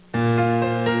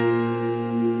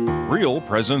Real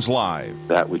Presence Live.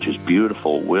 That which is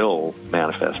beautiful will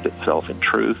manifest itself in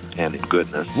truth and in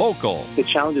goodness. Local. The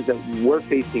challenges that we're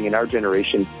facing in our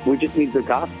generation, we just need the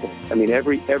gospel. I mean,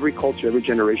 every culture, every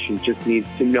generation just needs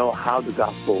to know how the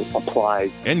gospel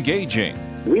applies. Engaging.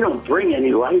 We don't bring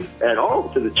any life at all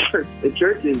to the church. The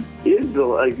church is the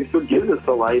life. It's what gives us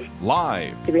the life.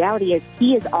 Live. The reality is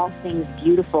He is all things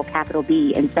beautiful, capital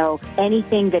B. And so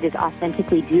anything that is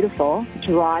authentically beautiful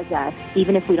draws us,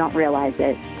 even if we don't realize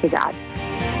it, to God.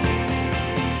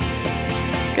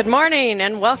 Good morning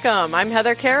and welcome. I'm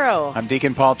Heather Caro. I'm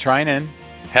Deacon Paul Trinan.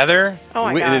 Heather,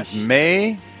 gosh. It is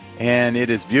May, and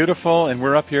it is beautiful, and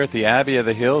we're up here at the Abbey of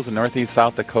the Hills in northeast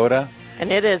South Dakota.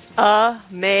 And it is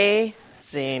amazing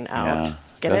out. Yeah,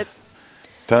 Get it?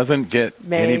 Doesn't get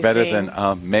any better Amazing.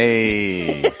 than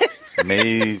May.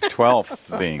 May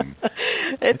 12th zing.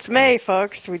 It's May,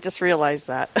 folks. We just realized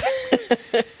that.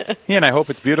 Yeah, and I hope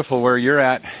it's beautiful where you're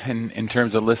at in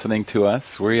terms of listening to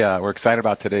us. We're excited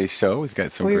about today's show. We've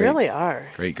got some really are.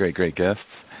 great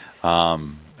guests.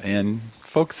 And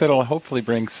folks that'll hopefully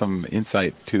bring some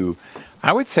insight to,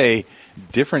 I would say,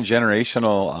 different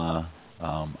generational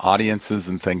audiences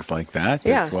and things like that,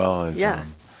 as well as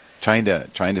trying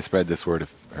to spread this word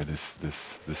or this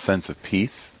sense of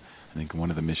peace. I think one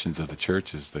of the missions of the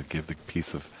church is to give the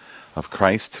peace of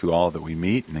Christ to all that we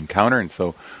meet and encounter, and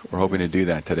so we're hoping to do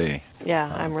that today. Yeah,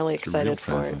 I'm really excited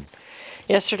for it. Presence.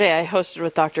 Yesterday I hosted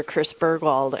with Dr. Chris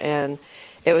Bergwald, and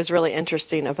it was really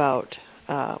interesting about,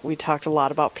 we talked a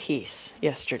lot about peace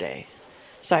yesterday.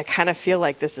 So I kind of feel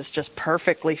like this is just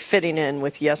perfectly fitting in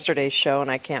with yesterday's show, and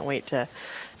I can't wait to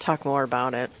talk more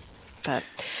about it. But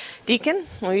Deacon,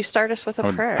 will you start us with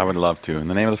a prayer? I would love to. In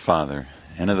the name of the Father,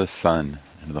 and of the Son,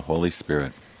 and of the Holy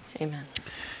Spirit. Amen.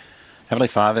 Heavenly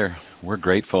Father, we're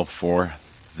grateful for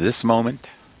this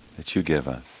moment that you give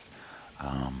us.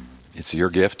 It's your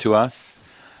gift to us.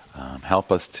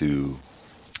 Help us to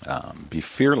be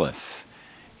fearless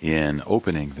in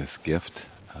opening this gift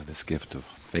of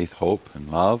faith, hope,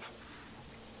 and love.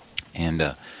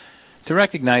 And to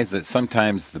recognize that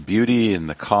sometimes the beauty and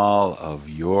the call of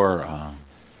your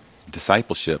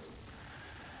discipleship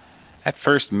at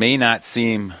first may not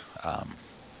seem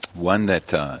one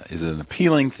that is an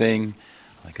appealing thing,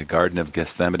 like a Garden of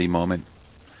Gethsemane moment,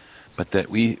 but that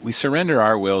we surrender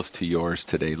our wills to yours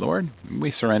today, Lord.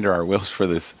 We surrender our wills for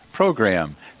this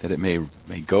program, that it may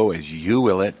go as you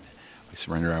will it. We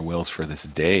surrender our wills for this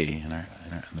day and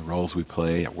the roles we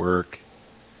play at work,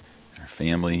 in our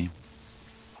family,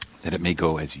 that it may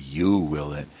go as you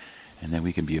will it, and that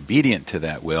we can be obedient to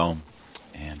that will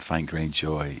and find great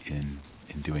joy in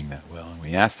doing that will. And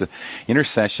we ask the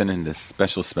intercession in this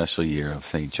special year of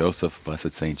St. Joseph,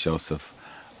 Blessed St. Joseph,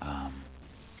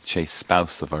 chaste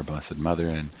spouse of our Blessed Mother.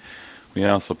 And we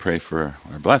also pray for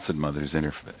our Blessed Mother's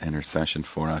intercession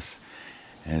for us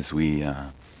as we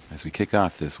kick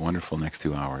off this wonderful next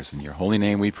 2 hours. In your holy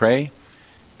name we pray.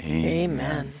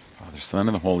 Amen. Father, Son,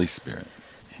 and the Holy Spirit.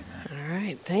 Amen. All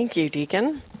right. Thank you,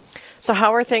 Deacon. So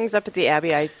how are things up at the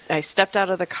Abbey? I stepped out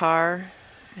of the car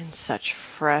and such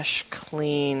fresh,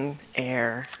 clean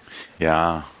air.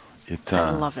 Yeah. I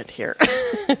love it here.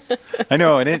 I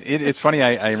know, and it's funny.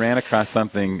 I ran across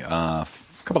something a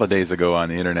couple of days ago on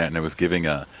the internet, and it was giving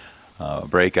a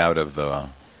breakout of the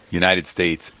United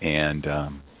States and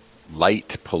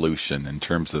light pollution in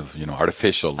terms of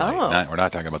artificial light. We're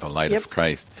not talking about the light of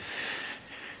Christ.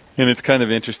 And it's kind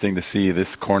of interesting to see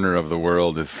this corner of the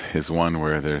world is one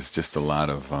where there's just a lot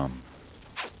of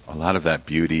that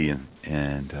beauty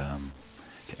and to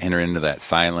enter into that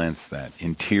silence, that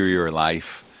interior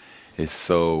life is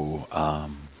so,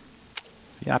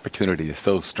 the opportunity is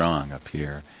so strong up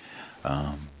here.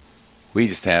 We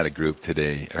just had a group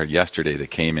yesterday that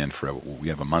came in we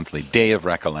have a monthly day of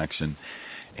recollection,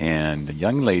 and a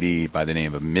young lady by the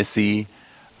name of Missy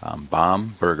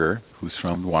Baumberger, who's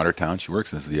from Watertown. She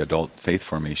works as the adult faith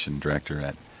formation director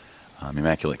at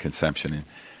Immaculate Conception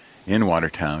in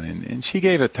Watertown, and she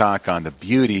gave a talk on the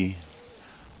beauty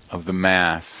of the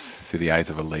Mass through the eyes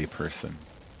of a lay person.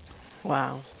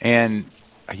 Wow. And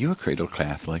are you a cradle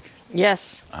Catholic?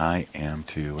 Yes. I am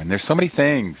too. And there's so many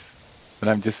things that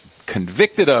I'm just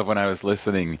convicted of when I was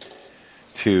listening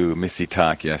to Missy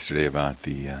talk yesterday about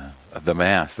the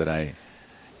Mass, that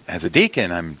as a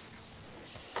deacon, I'm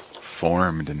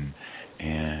formed and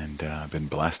been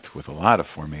blessed with a lot of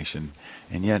formation,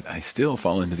 and yet I still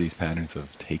fall into these patterns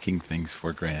of taking things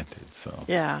for granted. So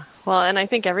yeah, well, and I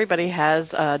think everybody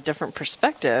has a different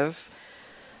perspective,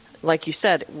 like you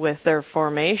said, with their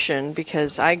formation,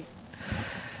 because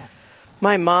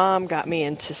my mom got me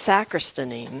into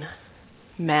sacristaning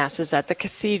masses at the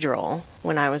cathedral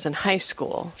when I was in high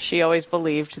school. She always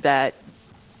believed that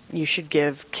you should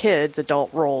give kids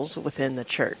adult roles within the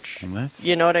church. And that's-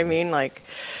 You know what I mean? Like,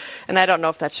 and I don't know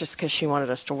if that's just because she wanted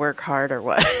us to work hard or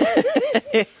what.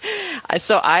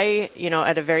 So I,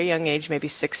 at a very young age, maybe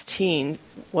 16,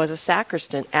 was a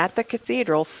sacristan at the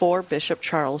cathedral for Bishop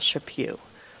Charles Chaput.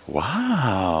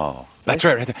 Wow. That's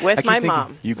right. With I keep my thinking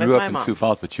mom. You With grew my up in mom. Sioux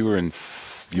Falls, but you were in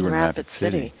Rapid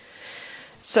City.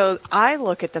 So I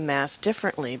look at the Mass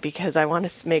differently because I want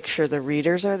to make sure the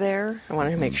readers are there. I want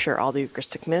to make sure all the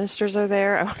Eucharistic ministers are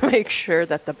there. I want to make sure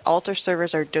that the altar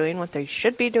servers are doing what they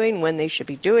should be doing when they should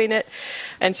be doing it.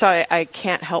 And so I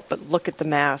can't help but look at the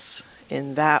Mass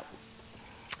in that,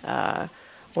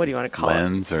 what do you want to call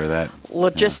Lens or that?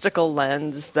 logistical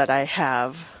lens that I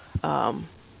have.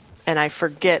 And I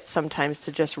forget sometimes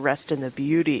to just rest in the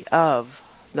beauty of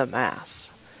the Mass.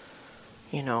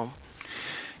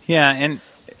 Yeah,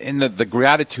 and the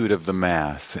gratitude of the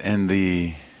Mass and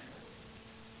the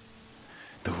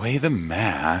way the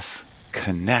Mass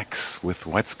connects with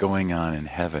what's going on in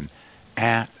heaven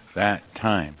at that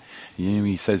time.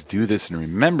 He says, "Do this in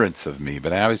remembrance of me."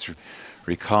 But I always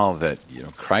recall that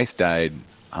Christ died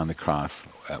on the cross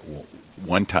at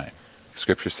one time.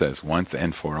 Scripture says once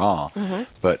and for all. Mm-hmm.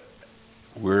 But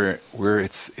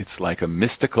it's like a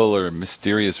mystical or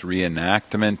mysterious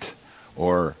reenactment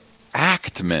or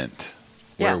actment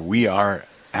where we are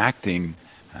not acting,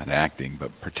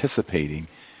 but participating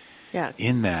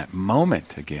in that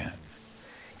moment again.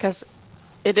 Because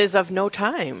it is of no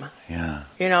time. Yeah.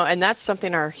 And that's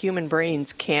something our human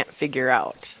brains can't figure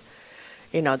out.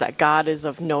 That God is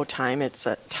of no time.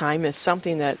 Time is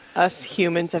something that us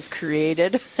humans have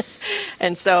created.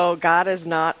 And so God is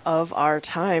not of our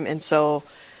time. And so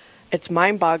it's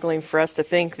mind-boggling for us to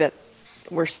think that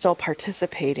we're still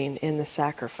participating in the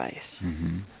sacrifice.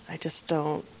 Mm-hmm.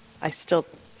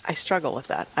 I struggle with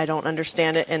that. I don't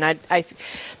understand it. And I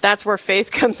that's where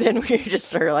faith comes in, where you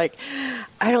just are like,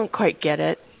 I don't quite get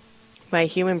it. My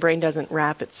human brain doesn't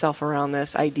wrap itself around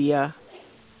this idea.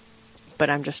 But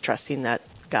I'm just trusting that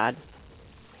God,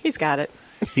 He's got it.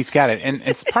 He's got it. And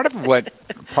it's part of what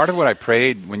I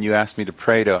prayed when you asked me to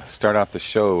pray to start off the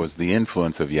show was the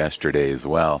influence of yesterday as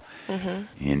well. Mm-hmm.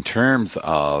 In terms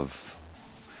of,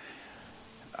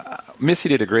 Missy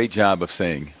did a great job of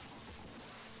saying,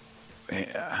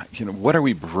 what are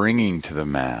we bringing to the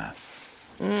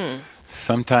Mass?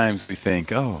 Sometimes we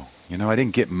think, I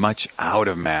didn't get much out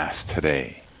of Mass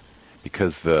today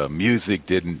because the music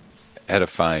didn't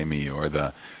edify me, or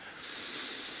the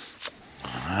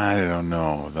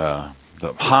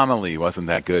homily wasn't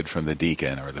that good from the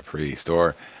deacon or the priest,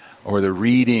 or the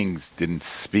readings didn't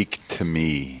speak to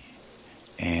me.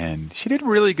 And she did a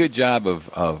really good job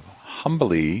of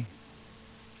humbly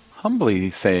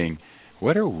saying,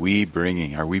 what are we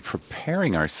bringing? Are we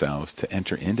preparing ourselves to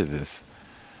enter into this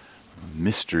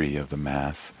mystery of the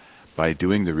Mass by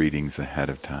doing the readings ahead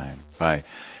of time, by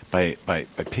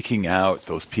picking out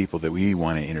those people that we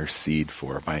want to intercede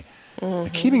for, by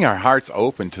keeping our hearts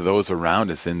open to those around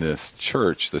us in this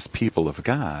church, this people of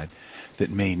God, that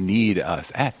may need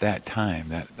us at that time,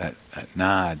 that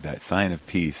nod, that sign of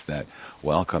peace, that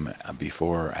welcome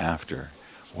before or after.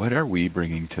 What are we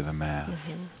bringing to the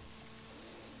Mass? Mm-hmm.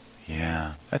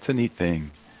 Yeah, that's a neat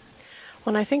thing.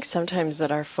 Well, and I think sometimes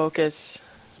that our focus,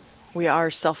 we are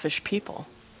selfish people.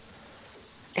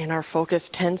 And our focus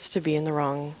tends to be in the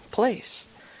wrong place.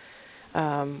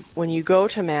 When you go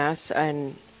to Mass,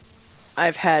 and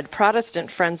I've had Protestant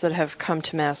friends that have come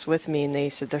to Mass with me, and they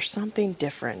said, there's something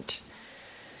different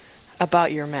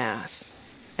about your Mass.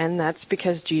 And that's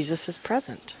because Jesus is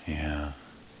present. Yeah.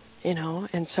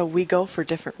 And so we go for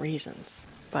different reasons.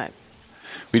 But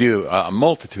we do a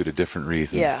multitude of different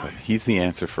reasons, Yeah. but He's the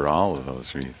answer for all of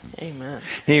those reasons. Amen.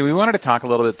 Hey, we wanted to talk a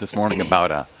little bit this morning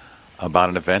about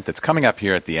an event that's coming up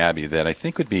here at the Abbey that I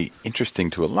think would be interesting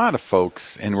to a lot of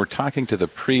folks, and we're talking to the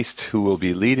priest who will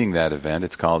be leading that event.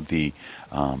 It's called the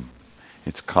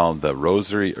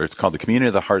Rosary, or it's called the Communion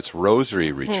of the Hearts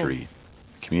Rosary Retreat.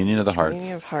 Communion of the Hearts.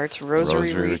 Communion of Hearts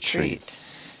Rosary Retreat.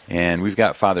 And we've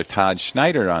got Father Todd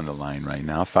Schneider on the line right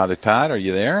now. Father Todd, are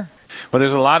you there? Well,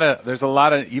 there's a lot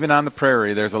of, even on the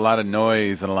prairie, there's a lot of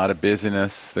noise and a lot of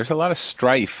busyness. There's a lot of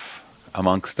strife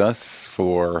amongst us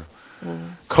for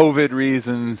COVID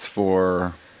reasons,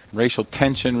 for racial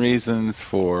tension reasons,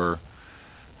 for,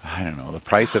 the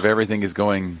price of everything is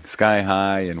going sky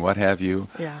high and what have you.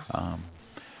 Yeah.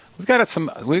 We've got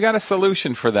a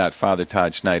solution for that, Father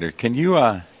Todd Schneider. Can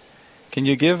you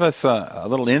give us a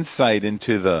little insight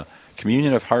into the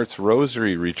Communion of Hearts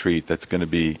Rosary Retreat that you're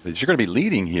going to be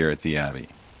leading here at the Abbey?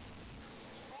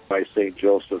 By Saint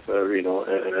Joseph,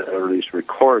 at least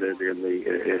recorded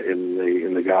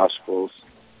in the Gospels,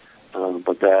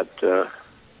 but that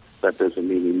that doesn't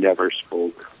mean he never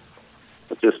spoke.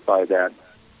 But just by that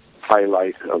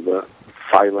highlight of the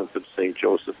silence of St.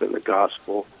 Joseph in the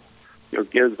Gospel,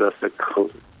 gives us a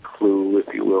clue,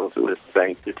 if you will, to his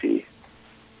sanctity.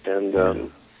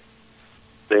 And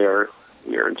there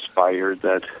we are inspired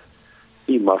that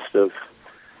he must have,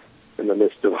 in the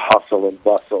midst of hustle and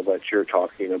bustle that you're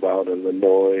talking about, and the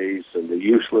noise and the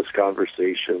useless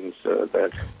conversations,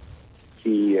 that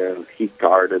he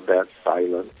guarded that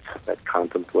silence, that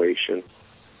contemplation.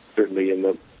 Certainly in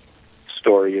the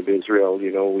story of Israel,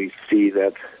 we see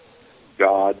that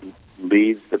God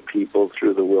leads the people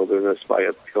through the wilderness by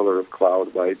a pillar of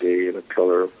cloud by day and a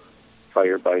pillar of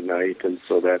fire by night, and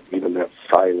so that even that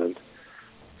silent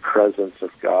presence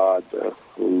of God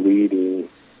leading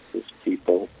his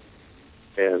people.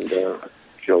 And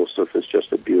Joseph is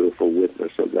just a beautiful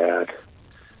witness of that.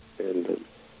 And I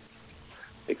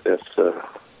think that's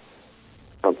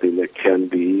something that can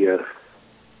be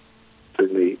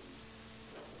certainly,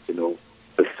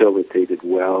 facilitated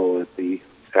well at the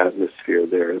atmosphere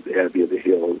there at the Abbey of the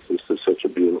Hills. This is such a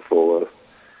beautiful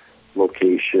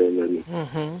location, and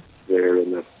there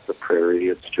in the prairie,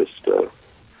 it's just,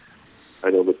 I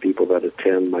know the people that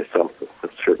attend, myself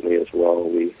certainly as well,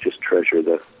 we just treasure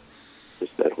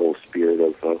just that whole spirit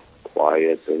of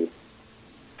quiet and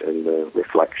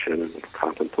reflection and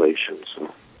contemplation.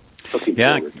 So looking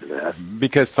forward to that.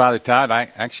 Because Father Todd,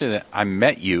 I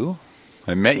met you.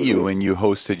 When you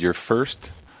hosted your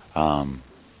first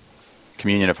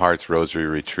Communion of Hearts Rosary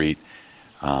Retreat,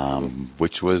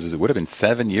 which would have been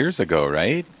 7 years ago,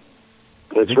 right?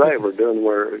 That's right. We're doing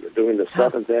the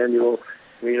 7th annual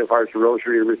Communion of Hearts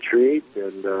Rosary Retreat,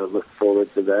 and look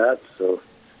forward to that. So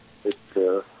it's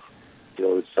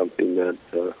it's something that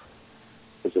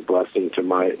is a blessing to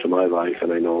my life,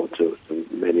 and I know to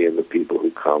many of the people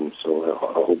who come. So I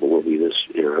hope it will be this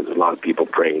year. There's a lot of people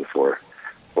praying for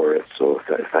it, so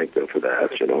I thank them for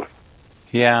that.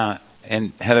 Yeah.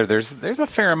 And Heather, there's a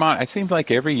fair amount. It seems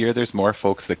like every year there's more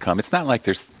folks that come. It's not like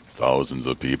there's thousands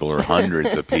of people or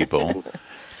hundreds of people,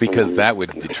 because that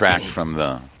would detract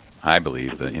from I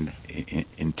believe, the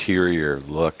interior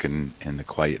look and the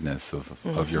quietness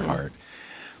of your heart.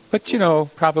 But,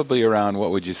 probably around,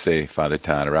 what would you say, Father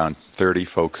Todd, around 30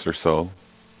 folks or so?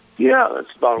 Yeah,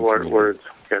 that's about where it's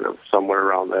kind of somewhere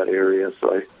around that area.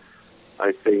 So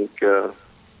I think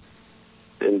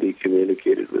Cindy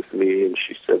communicated with me, and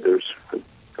she said there's a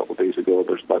couple days ago,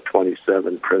 there's about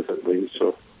 27 presently.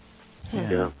 So,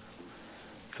 yeah.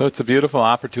 So it's a beautiful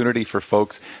opportunity for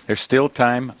folks. There's still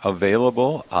time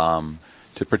available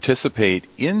to participate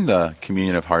in the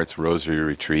Communion of Hearts Rosary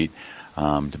Retreat.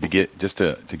 To give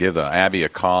the Abbey a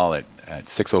call at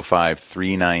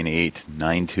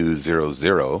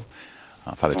 605-398-9200.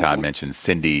 Father Todd mentioned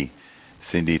Cindy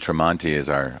Tremonti is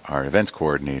our events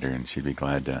coordinator, and she'd be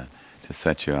glad to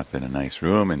set you up in a nice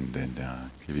room and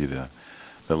give you the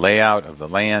layout of the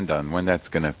land on when that's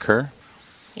going to occur.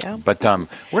 Yeah. But we're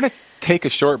going to take a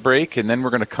short break, and then we're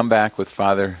going to come back with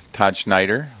Father Todd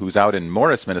Schneider, who's out in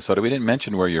Morris, Minnesota. We didn't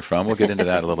mention where you're from. We'll get into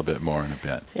that a little bit more in a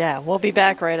bit. Yeah, we'll be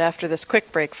back right after this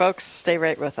quick break, folks. Stay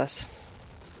right with us.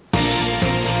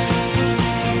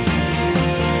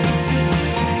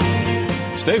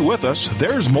 Stay with us.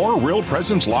 There's more Real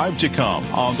Presence Live to come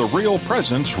on the Real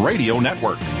Presence Radio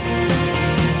Network.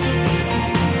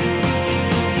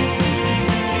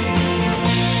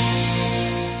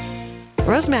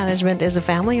 Rose Management is a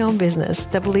family-owned business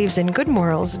that believes in good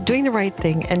morals, doing the right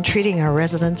thing, and treating our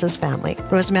residents as family.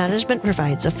 Rose Management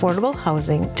provides affordable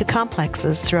housing to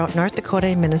complexes throughout North Dakota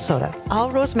and Minnesota. All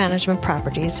Rose Management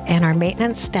properties and our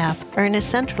maintenance staff are in a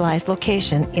centralized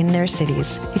location in their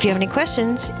cities. If you have any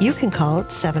questions, you can call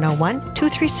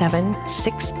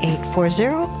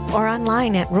 701-237-6840 or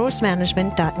online at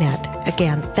rosemanagement.net.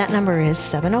 Again, that number is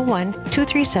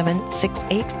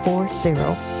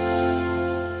 701-237-6840.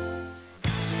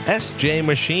 SJ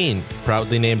Machine,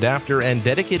 proudly named after and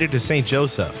dedicated to St.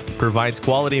 Joseph, provides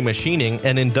quality machining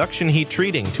and induction heat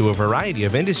treating to a variety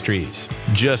of industries.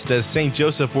 Just as St.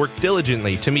 Joseph worked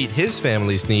diligently to meet his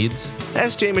family's needs,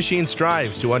 SJ Machine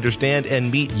strives to understand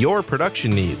and meet your production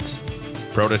needs.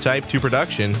 Prototype to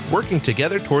production, working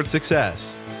together towards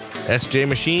success. SJ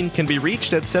Machine can be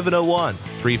reached at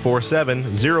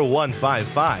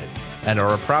 701-347-0155 and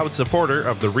are a proud supporter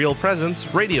of the Real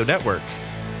Presence Radio Network.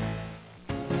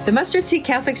 The Mustard Seed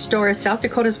Catholic Store is South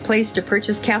Dakota's place to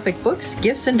purchase Catholic books,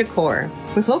 gifts, and decor.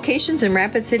 With locations in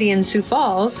Rapid City and Sioux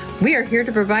Falls, we are here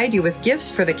to provide you with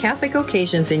gifts for the Catholic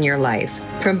occasions in your life.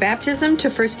 From baptism to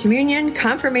First Communion,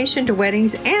 confirmation to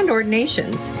weddings, and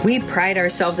ordinations, we pride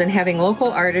ourselves in having local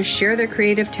artists share their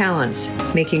creative talents,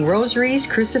 making rosaries,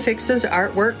 crucifixes,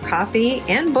 artwork, coffee,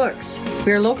 and books.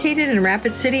 We are located in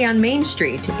Rapid City on Main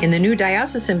Street, in the new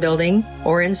Diocesan Building,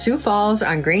 or in Sioux Falls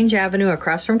on Grange Avenue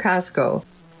across from Costco.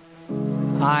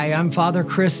 Hi, I'm Father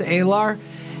Chris Alar.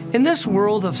 In this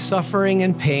world of suffering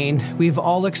and pain, we've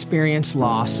all experienced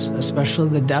loss, especially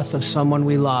the death of someone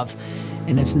we love.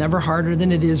 And it's never harder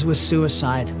than it is with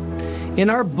suicide.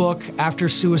 In our book, After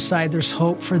Suicide, There's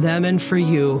Hope for Them and for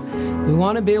You, we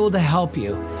want to be able to help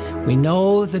you. We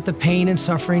know that the pain and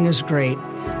suffering is great,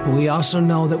 but we also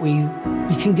know that we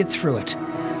can get through it.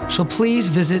 So please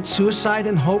visit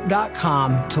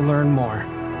suicideandhope.com to learn more.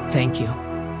 Thank you.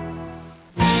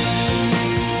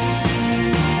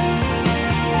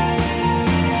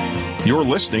 You're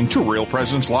listening to Real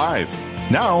Presence Live.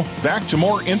 Now, back to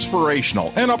more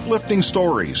inspirational and uplifting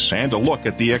stories and a look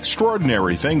at the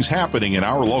extraordinary things happening in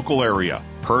our local area.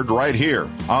 Heard right here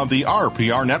on the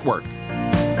RPR Network.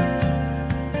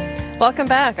 Welcome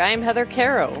back. I'm Heather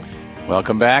Caro.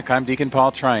 Welcome back. I'm Deacon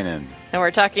Paul Trinan. And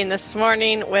we're talking this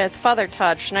morning with Father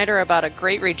Todd Schneider about a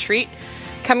great retreat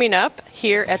coming up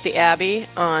here at the Abbey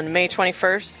on May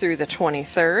 21st through the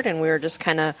 23rd. And we were just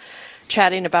kind of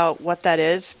chatting about what that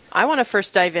is. I want to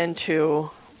first dive into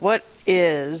what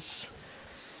is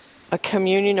a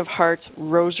Communion of Hearts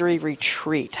Rosary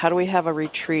Retreat. How do we have a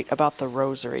retreat about the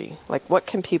Rosary? Like, what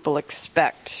can people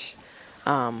expect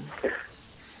when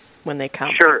they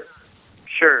come?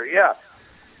 Sure, yeah.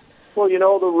 Well,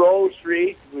 the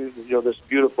Rosary, this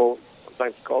beautiful,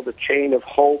 sometimes called the chain of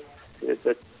hope,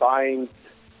 that binds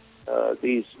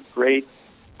these great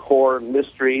core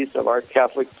mysteries of our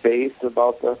Catholic faith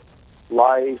about the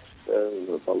life,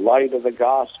 the light of the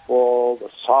gospel, the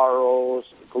sorrows,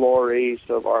 the glories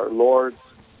of our Lord's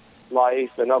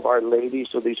life and of Our Lady,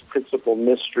 so these principal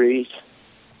mysteries.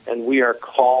 And we are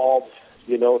called,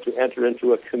 to enter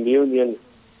into a communion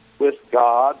with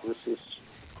God. This is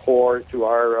core to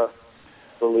our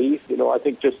belief. I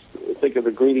think of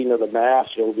the greeting of the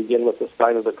Mass. We begin with the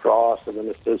sign of the cross, and then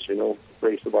it says,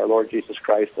 grace of our Lord Jesus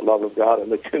Christ, the love of God, and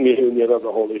the communion of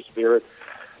the Holy Spirit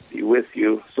be with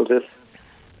you. So this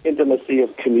intimacy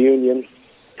of communion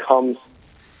comes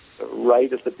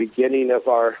right at the beginning of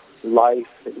our life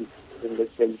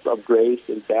of grace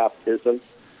and baptism.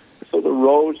 So the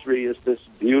Rosary is this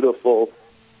beautiful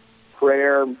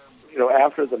prayer,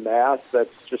 after the Mass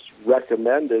that's just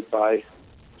recommended by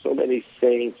so many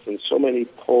saints and so many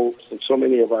popes and so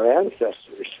many of our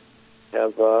ancestors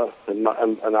have, and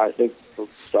I think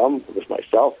some, as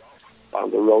myself,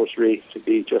 found the Rosary to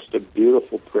be just a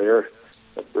beautiful prayer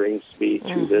that brings me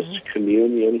to this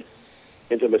communion,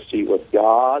 intimacy with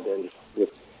God and with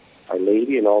Our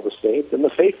Lady and all the saints and the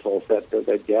faithful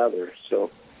that gather. So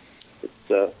it's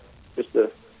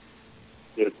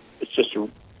just a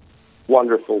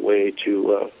wonderful way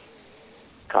to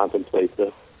contemplate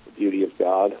the beauty of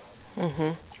God.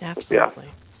 Mm-hmm. Absolutely.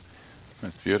 Yeah.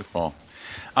 That's beautiful.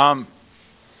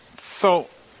 So,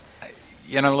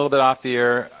 a little bit off the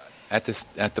air. At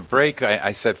the break,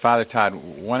 I said, Father Todd,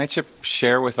 why don't you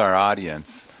share with our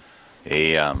audience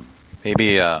maybe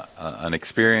an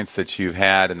experience that you've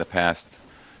had in the past,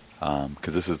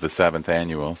 because this is the 7th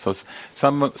annual. So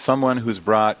someone who's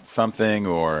brought something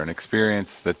or an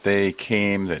experience that they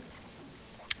came that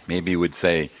maybe would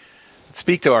say,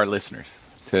 speak to our listeners,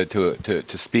 to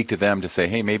speak to them, to say,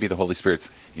 hey, maybe the Holy Spirit's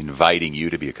inviting you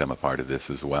to become a part of this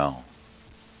as well.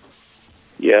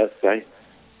 Yes, I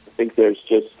think there's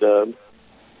just an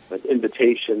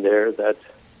invitation there that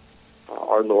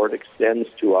our Lord extends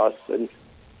to us. And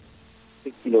I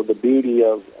think, the beauty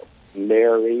of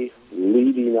Mary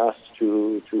leading us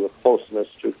to a closeness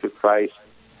to Christ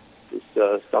is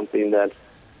something that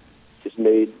is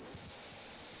made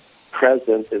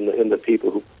present in the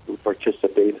people who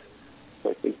participate.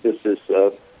 I think this is,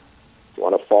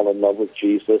 want to fall in love with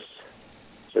Jesus,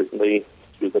 certainly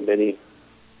through the many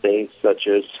saints such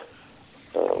as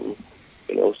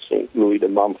St. Louis de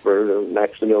Montfort or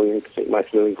St.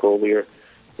 Maximilian Kolbe or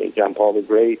St. John Paul the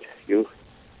Great, who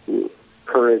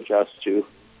encourage us to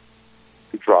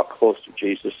draw close to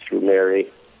Jesus through Mary.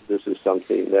 This is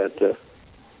something that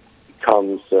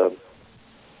becomes, a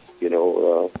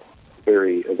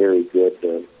very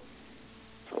good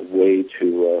way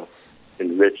to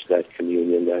enrich that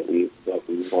communion that we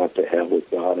want to have with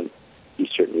God, and He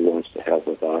certainly wants to have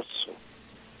with us.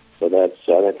 So that's,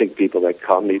 I think people that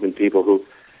come, even people who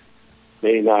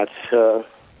may not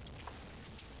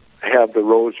have the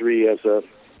rosary as a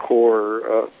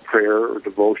core prayer or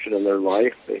devotion in their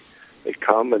life. They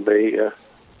come and they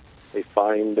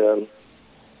find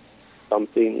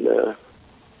something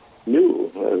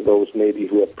new. Those maybe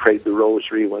who have prayed the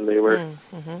rosary when they were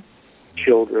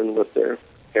children with their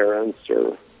parents,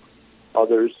 or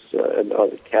others, and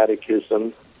other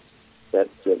catechism that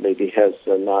maybe has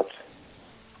not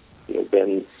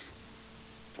been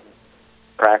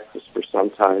practiced for some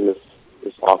time is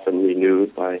often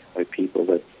renewed by people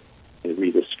that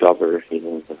rediscover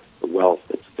the wealth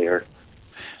that's there.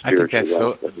 I think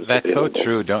that's so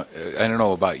true. I don't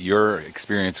know about your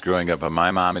experience growing up, but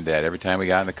my mom and dad, every time we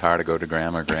got in the car to go to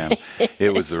Grandma or Grandma,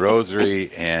 it was the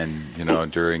rosary, and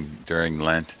during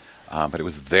Lent. But it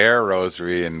was their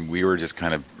rosary, and we were just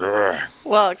kind of... Ugh.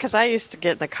 Well, because I used to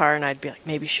get in the car, and I'd be like,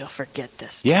 maybe she'll forget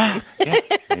this time. Yeah.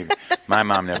 Maybe. My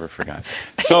mom never forgot.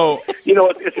 So...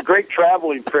 it's a great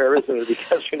traveling prayer, isn't it?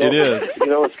 Because, it is.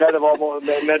 It's kind of almost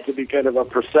meant to be kind of a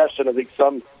procession. I think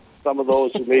some of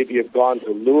those who maybe have gone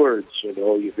to Lourdes,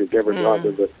 if you've ever gone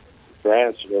to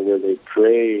France, where they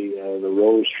pray the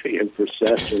rosary in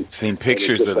procession. Seen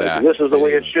pictures of that. This is the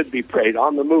way it should be prayed,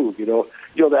 on the move,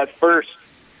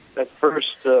 that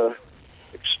first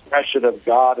expression of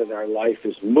God in our life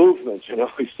is movement.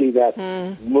 We see that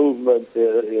movement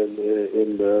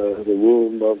in the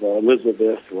womb of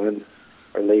Elizabeth when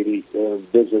Our Lady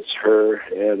visits her,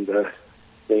 and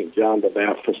St. John the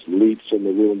Baptist leaps in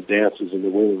the womb, dances in the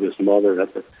womb of his mother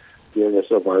at the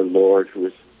nearness of our Lord, who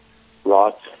was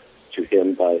brought to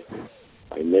him by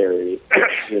Mary.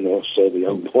 So the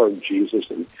unborn Jesus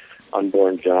and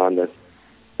unborn John,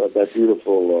 that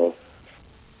beautiful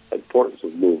importance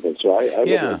of movement. So I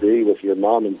would agree with your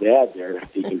mom and dad there,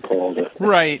 Deacon Paul.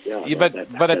 Right.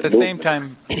 But at the same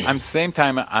time,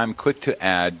 I'm quick to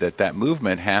add that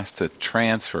movement has to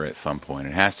transfer at some point.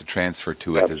 It has to transfer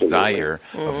to a desire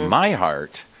of my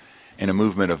heart and a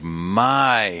movement of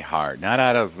my heart, not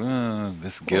out of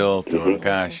this guilt or,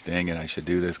 gosh, dang it, I should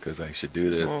do this because I should do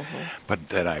this, but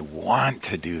that I want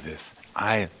to do this.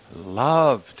 I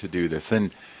love to do this.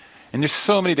 And there's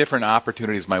so many different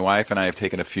opportunities. My wife and I have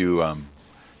taken a few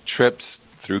trips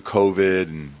through COVID,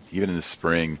 and even in the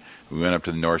spring, we went up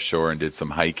to the North Shore and did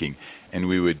some hiking. And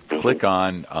we would click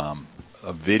on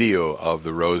a video of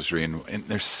the Rosary, and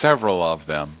there's several of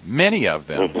them, many of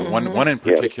them. One in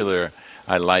particular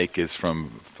I like is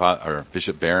from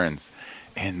Bishop Barron's,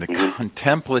 and the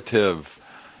contemplative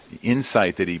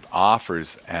insight that he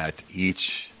offers at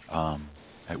each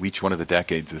one of the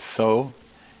decades is so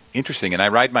interesting. And I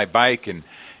ride my bike and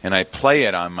I play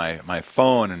it on my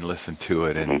phone and listen to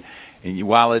it. And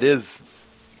while it is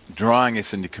drawing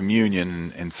us into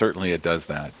communion, and certainly it does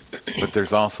that, but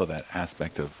there's also that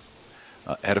aspect of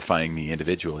edifying me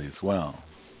individually as well.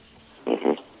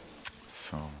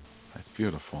 So that's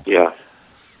beautiful. Yeah.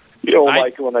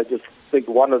 Like when I just think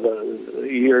one of the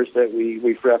years that we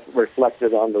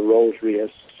reflected on the Rosary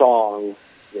as song,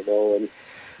 and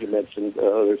you mentioned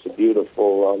there's a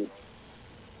beautiful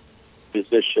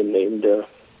musician named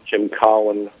Jim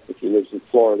Cowan. He lives in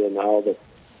Florida now. That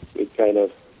we kind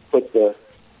of put the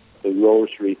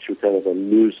Rosary to kind of a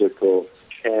musical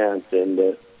chant,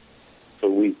 and so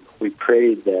we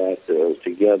prayed that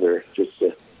together. Just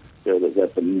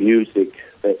that the music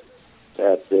that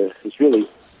is really,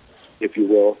 if you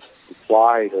will,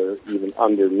 applied or even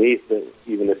underneath it,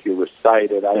 even if you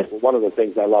recite it. One of the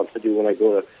things I love to do when I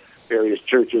go to various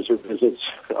churches or visits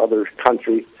other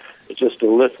countries is just to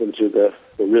listen to the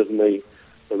rhythm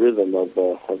of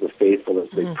the faithful as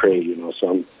they pray.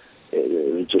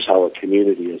 Just how a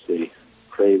community, as they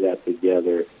pray that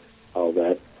together, how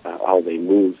they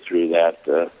move through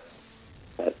that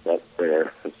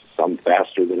prayer. Some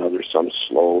faster than others, some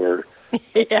slower.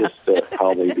 Just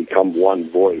how they become one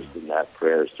voice in that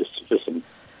prayer is just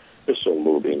so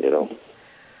moving,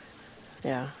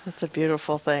 Yeah, it's a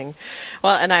beautiful thing.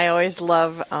 Well, and I always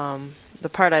love the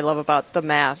part I love about the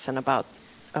Mass and about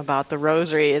the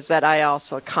Rosary is that I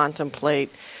also contemplate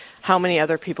how many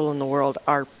other people in the world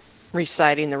are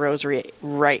reciting the Rosary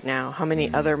right now, how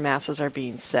many other Masses are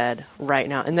being said right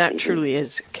now, and that truly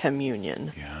is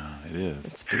communion. Yeah, it is.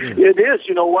 It's beautiful. It is.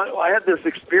 I had this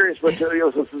experience with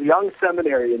as a young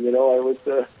seminarian. I was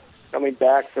coming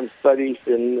back from studies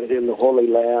in the Holy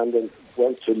Land and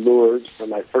went to Lourdes for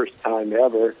my first time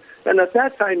ever. And at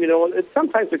that time,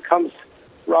 sometimes it comes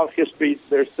throughout history.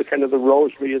 There's the kind of the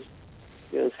Rosary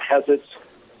has its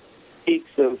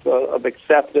peaks of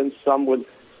acceptance. Some would,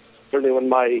 certainly when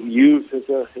my youth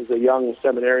as a young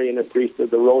seminarian and priest of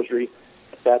the Rosary,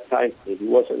 at that time it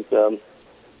wasn't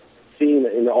seen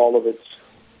in all of its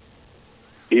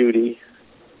beauty.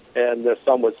 And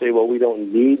some would say, well, we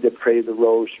don't need to pray the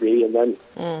rosary, and then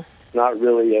it's not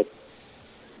really a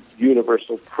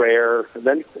universal prayer. And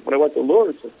then when I went to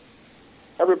Lourdes,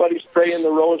 everybody's praying the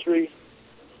rosary.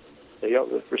 They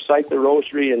recite the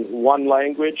rosary in one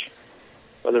language,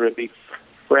 whether it be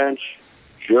French,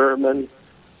 German,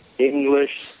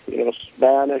 English,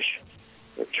 Spanish,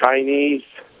 or Chinese.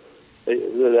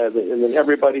 And then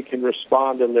everybody can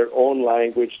respond in their own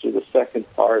language to the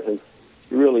second part, and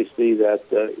you really see that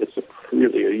it's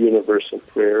really a universal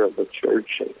prayer of the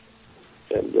church.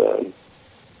 And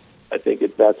I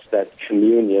think that's that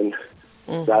communion.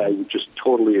 I just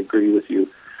totally agree with you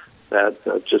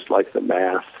that just like the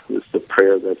Mass, it's the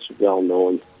prayer that's well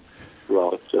known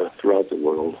throughout the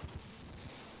world.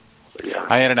 Yeah.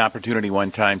 I had an opportunity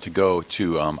one time to go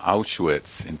to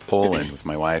Auschwitz in Poland with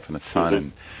my wife and a son,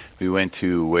 and we went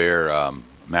to where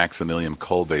Maximilian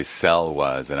Kolbe's cell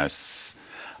was, and I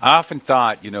often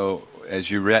thought,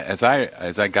 as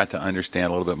I got to understand a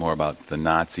little bit more about the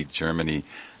Nazi Germany,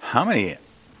 how many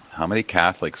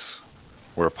Catholics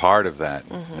were a part of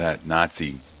that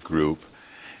Nazi group,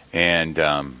 and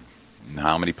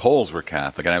how many Poles were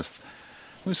Catholic, and I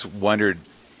was wondered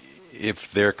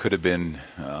if there could have been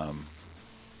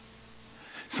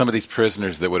some of these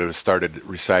prisoners that would have started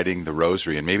reciting the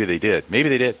rosary, and maybe they did,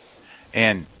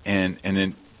 and then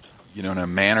in a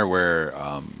manner where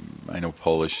I know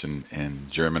Polish and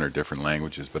German are different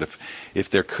languages, but if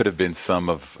there could have been some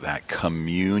of that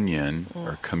communion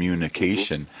or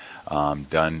communication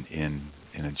done in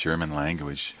a German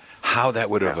language, how that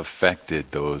would have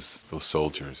affected those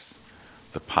soldiers,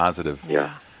 the positive.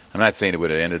 Yeah. I'm not saying it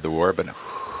would have ended the war, but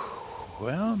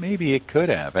well, maybe it could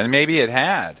have, and maybe it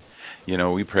had.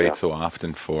 We prayed so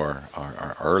often for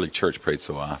our early church prayed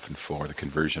so often for the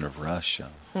conversion of Russia,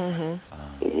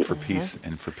 for peace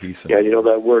and for peace. Yeah,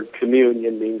 that word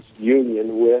communion means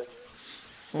union with.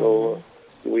 So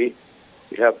we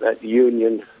have that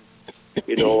union,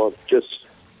 of just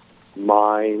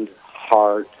mind,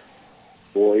 heart,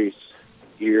 voice,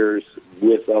 ears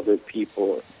with other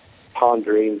people,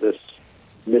 pondering this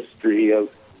mystery of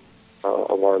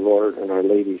our Lord and Our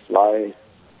Lady's life,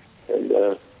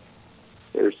 and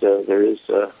there is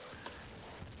a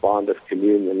bond of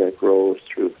communion that grows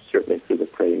certainly through the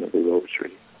praying of the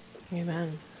Rosary.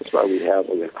 Amen. That's why we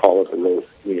call it the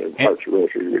Heart's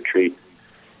Rosary Retreat.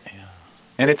 Yeah,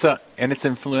 and it's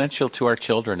influential to our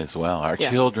children as well. Our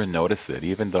children notice it,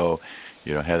 even though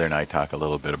Heather and I talk a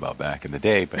little bit about back in the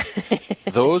day, but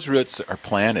those roots are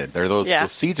planted.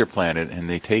 Those seeds are planted, and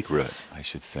they take root. I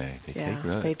should say they take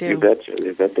root. They do. You betcha.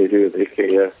 I bet they do. I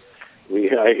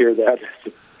hear that.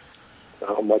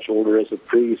 How much older as a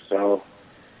priest? How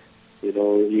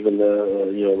even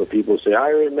the people say, I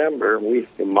remember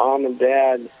Mom and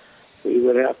Dad, we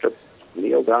would have to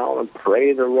kneel down and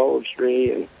pray the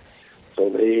Rosary, and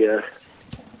so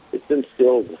it's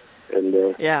instilled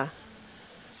and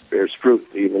bears fruit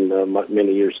even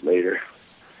many years later.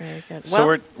 Very good.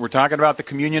 So we're talking about the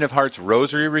Communion of Hearts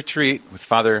Rosary Retreat with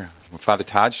Father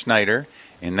Todd Schneider,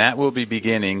 and that will be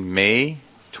beginning May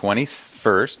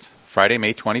 21st, Friday,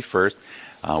 May 21st.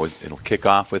 It'll kick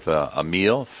off with a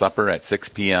meal, supper at 6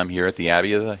 p.m. here at the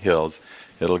Abbey of the Hills.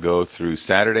 It'll go through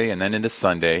Saturday and then into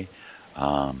Sunday.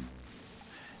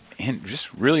 And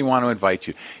just really want to invite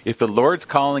you. If the Lord's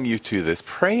calling you to this,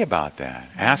 pray about that.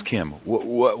 Ask Him,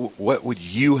 what would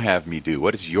you have me do?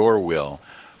 What is your will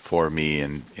for me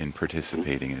in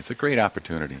participating? It's a great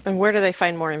opportunity. And where do they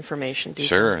find more information?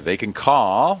 Sure. They can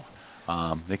call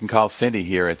Cindy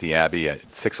here at the Abbey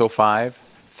at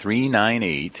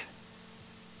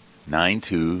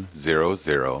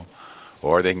 605-398-9200,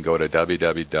 or they can go to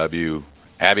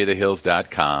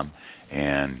www.abbeyofthehills.com,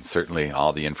 and certainly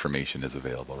all the information is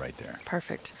available right there.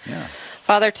 Perfect. Yeah.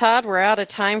 Father Todd, we're out of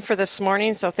time for this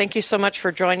morning, so thank you so much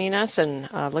for joining us, and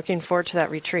looking forward to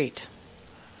that retreat.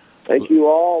 Thank you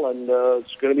all, and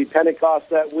it's going to be Pentecost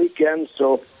that weekend,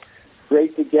 so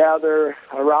great to gather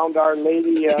around Our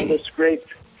Lady on this great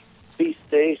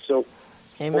feast day, so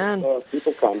amen.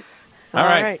 People come. All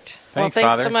right. Thanks, thanks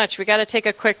Father. so much. We got to take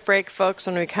a quick break, folks.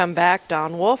 When we come back,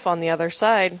 Don Wolf on the other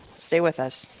side. Stay with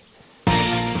us.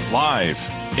 Live,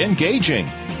 engaging,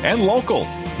 and local.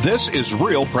 This is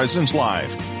Real Presence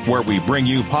Live, where we bring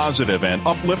you positive and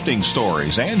uplifting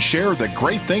stories and share the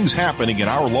great things happening in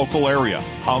our local area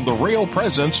on the Real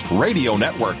Presence Radio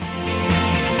Network.